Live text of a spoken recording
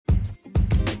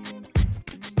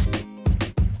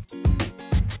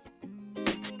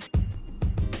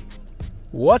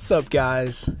What's up,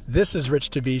 guys? This is Rich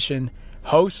Tabishan,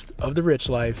 host of The Rich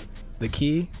Life, the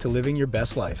key to living your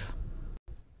best life.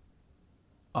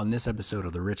 On this episode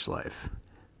of The Rich Life,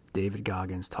 David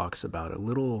Goggins talks about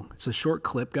it's a short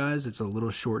clip, guys. It's a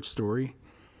little short story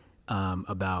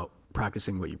about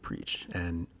practicing what you preach.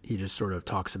 And he just sort of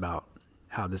talks about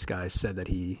how this guy said that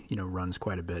he, runs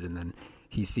quite a bit, and then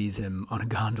he sees him on a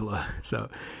gondola. So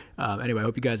anyway, I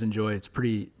hope you guys enjoy. It's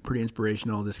pretty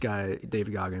inspirational. This guy,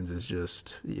 David Goggins, is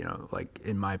just,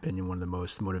 in my opinion, one of the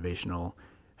most motivational,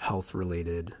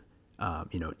 health-related,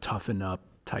 toughen up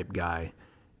type guy.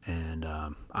 And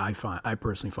I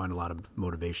personally find a lot of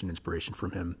motivation, inspiration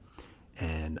from him.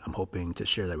 And I'm hoping to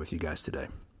share that with you guys today.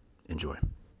 Enjoy.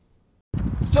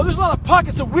 So there's a lot of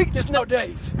pockets of weakness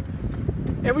nowadays.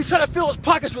 And we try to fill those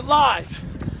pockets with lies.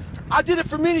 I did it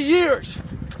for many years.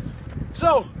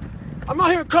 So I'm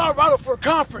out here in Colorado for a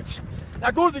conference. And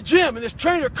I go to the gym, and this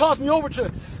trainer calls me over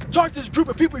to talk to this group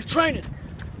of people he's training.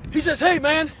 He says, "Hey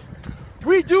man,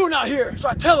 what are you doing out here?" So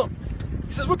I tell him.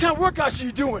 He says, "What kind of workouts are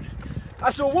you doing?"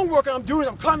 I said, "Well, one workout I'm doing is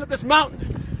I'm climbing up this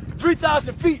mountain,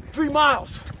 3,000 feet, 3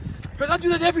 miles. Because I do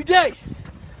that every day."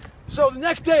 So the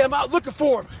next day I'm out looking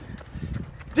for him.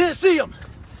 Didn't see him.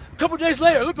 A couple days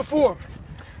later, looking for him.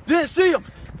 Didn't see him.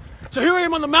 So here I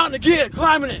am on the mountain again,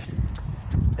 climbing it.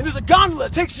 And there's a gondola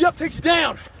that takes you up, takes you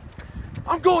down.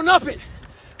 I'm going up it.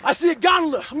 I see a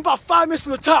gondola. I'm about 5 minutes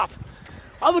from the top.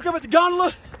 I look up at the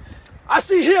gondola. I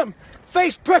see him,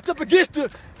 face pressed up against the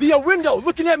window,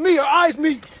 looking at me. Our eyes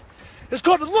meet. It's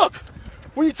called a look.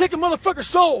 When you take a motherfucker's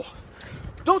soul,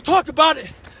 don't talk about it.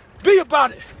 Be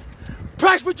about it.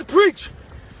 Practice what you preach.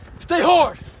 Stay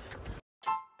hard.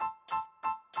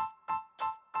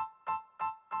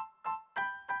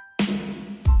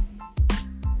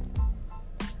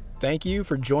 Thank you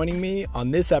for joining me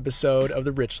on this episode of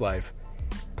The Rich Life.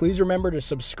 Please remember to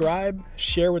subscribe,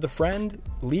 share with a friend,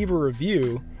 leave a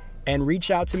review, and reach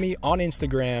out to me on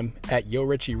Instagram at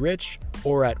YoRichieRich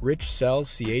or at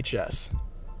RichSellsCHS.